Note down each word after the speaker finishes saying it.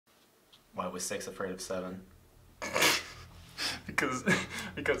Why was 6 afraid of 7? because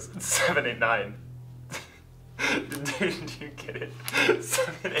it's 7, 8, 9. Dude, do you get it?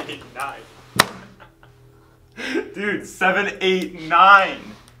 7, 8, 9. Dude, 7, 8, 9.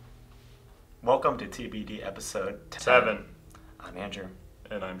 Welcome to TBD Episode 7. I'm Andrew.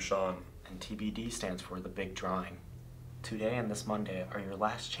 And I'm Sean. And TBD stands for the Big Drawing. Today and this Monday are your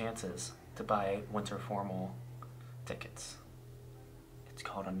last chances to buy winter formal tickets. It's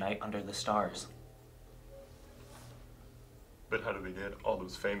called A Night Under the Stars. But how do they get all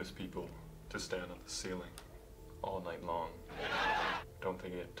those famous people to stand on the ceiling all night long? Don't they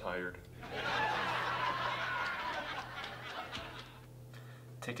get tired?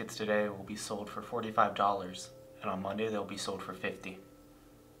 Tickets today will be sold for $45, and on Monday they'll be sold for $50.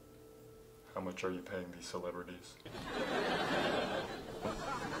 How much are you paying these celebrities?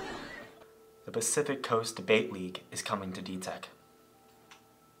 The Pacific Coast Debate League is coming to D-Tech.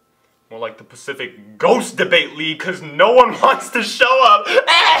 More like the Pacific Ghost Debate League, because no one wants to show up!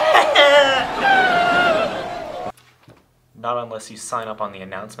 Not unless you sign up on the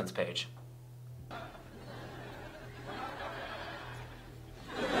announcements page.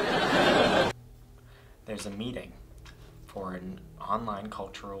 There's a meeting for an online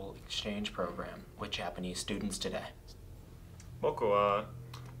cultural exchange program with Japanese students today. 僕は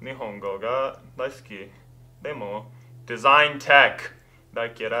日本語が大好き。でも、デザインテック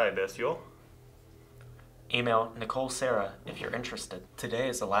大嫌いですよ。 Email Nicole Sarah if you're interested. Today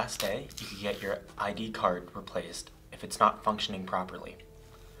is the last day you can get your ID card replaced if it's not functioning properly.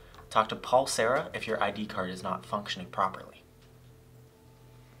 Talk to Paul Sarah if your ID card is not functioning properly.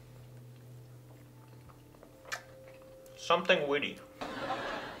 Something witty.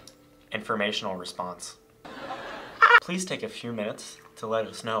 Informational response. Please take a few minutes to let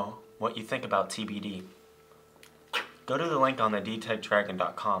us know what you think about TBD. Go to the link on the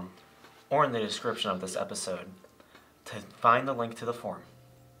dtechdragon.com or in the description of this episode to find the link to the form.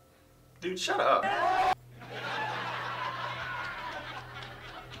 Dude, shut up.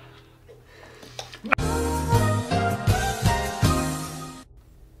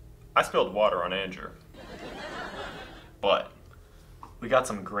 I spilled water on Andrew. But we got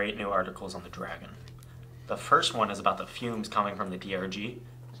some great new articles on the Dragon. The first one is about the fumes coming from the DRG,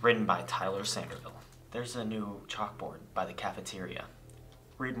 written by Tyler Sanderville. There's a new chalkboard by the cafeteria.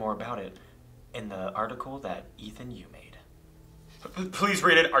 Read more about it in the article that Ethan Yu made. Please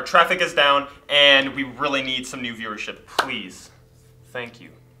read it. Our traffic is down and we really need some new viewership. Please. Thank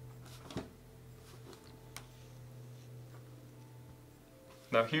you.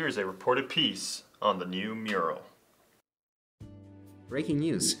 Now here's a reported piece on the new mural. Breaking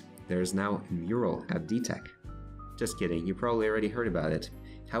news, there is now a mural at D-Tech. Just kidding, you probably already heard about it.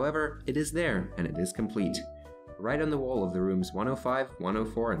 However, it is there and it is complete. Right on the wall of the rooms 105,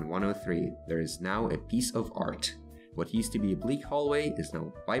 104, and 103, there is now a piece of art. What used to be a bleak hallway is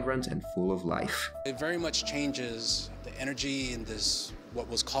now vibrant and full of life. It very much changes the energy in this, what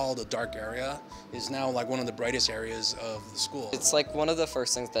was called a dark area, is now like one of the brightest areas of the school. It's like one of the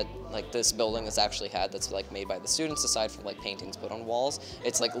first things that like this building has actually had that's like made by the students, aside from like paintings put on walls.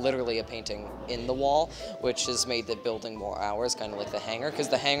 It's like literally a painting in the wall, which has made the building more ours, kind of like the hangar, because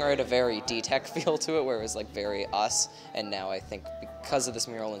the hangar had a very D-Tech feel to it, where it was like very us, and now I think because of this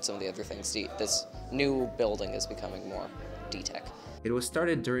mural and some of the other things, this new building is becoming more D-Tech. It was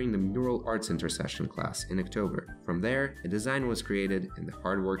started during the Mural Arts Intercession class in October. From there, a design was created and the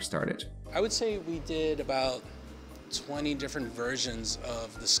hard work started. I would say we did about 20 different versions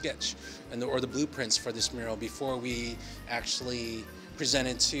of the sketch or the blueprints for this mural before we actually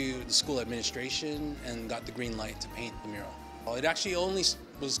presented to the school administration and got the green light to paint the mural. It actually only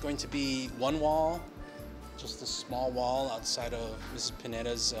was going to be one wall, just a small wall outside of Mrs.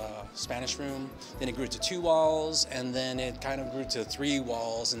 Pineda's Spanish room. Then it grew to 2 walls, and then it kind of grew to 3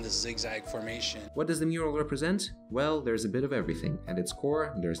 walls in this zigzag formation. What does the mural represent? Well, there's a bit of everything. At its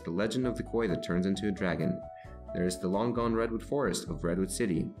core, there's the legend of the koi that turns into a dragon. There's the long-gone redwood forest of Redwood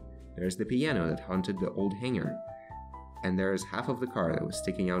City. There's the piano that haunted the old hangar. And there's half of the car that was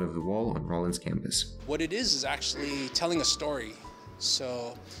sticking out of the wall on Rollins campus. What it is actually telling a story.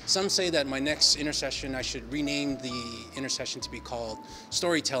 So some say that my next intercession, I should rename the intercession to be called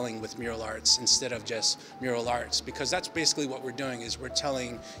Storytelling with Mural Arts instead of just Mural Arts, because that's basically what we're doing, is we're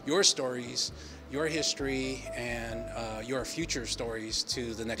telling your stories, your history, and your future stories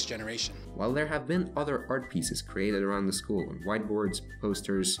to the next generation. While there have been other art pieces created around the school on whiteboards,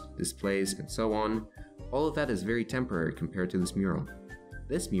 posters, displays, and so on, all of that is very temporary compared to this mural.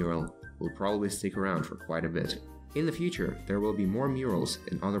 This mural will probably stick around for quite a bit. In the future, there will be more murals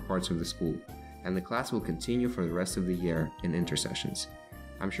in other parts of the school, and the class will continue for the rest of the year in intercessions.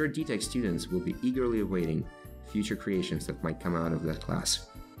 I'm sure DTech students will be eagerly awaiting future creations that might come out of that class.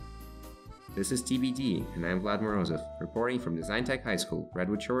 This is TBD, and I'm Vlad Morozov, reporting from Design Tech High School,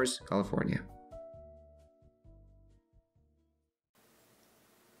 Redwood Shores, California.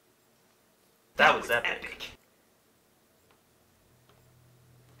 That was epic.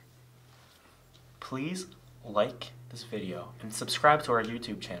 Please like this video and subscribe to our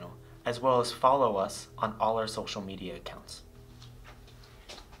YouTube channel, as well as follow us on all our social media accounts.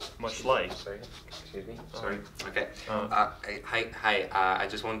 Much like. Sorry, excuse me. Sorry. Okay. Uh. Hi. I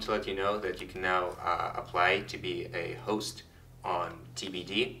just wanted to let you know that you can now apply to be a host on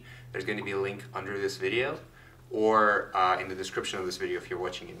TBD. There's going to be a link under this video, or in the description of this video if you're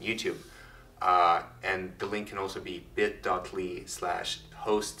watching in YouTube. And the link can also be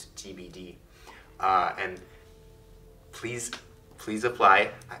bit.ly/hosttbd. And please apply.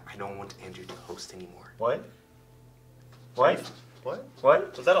 I don't want Andrew to host anymore. What? What? What?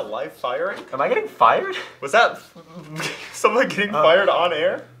 What? Was that a live firing? Am I getting fired? Was that someone getting fired on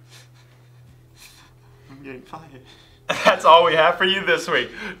air? I'm getting fired. That's all we have for you this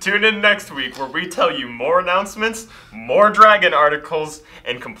week. Tune in next week where we tell you more announcements, more Dragon articles,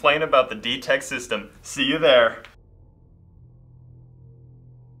 and complain about the DTech system. See you there.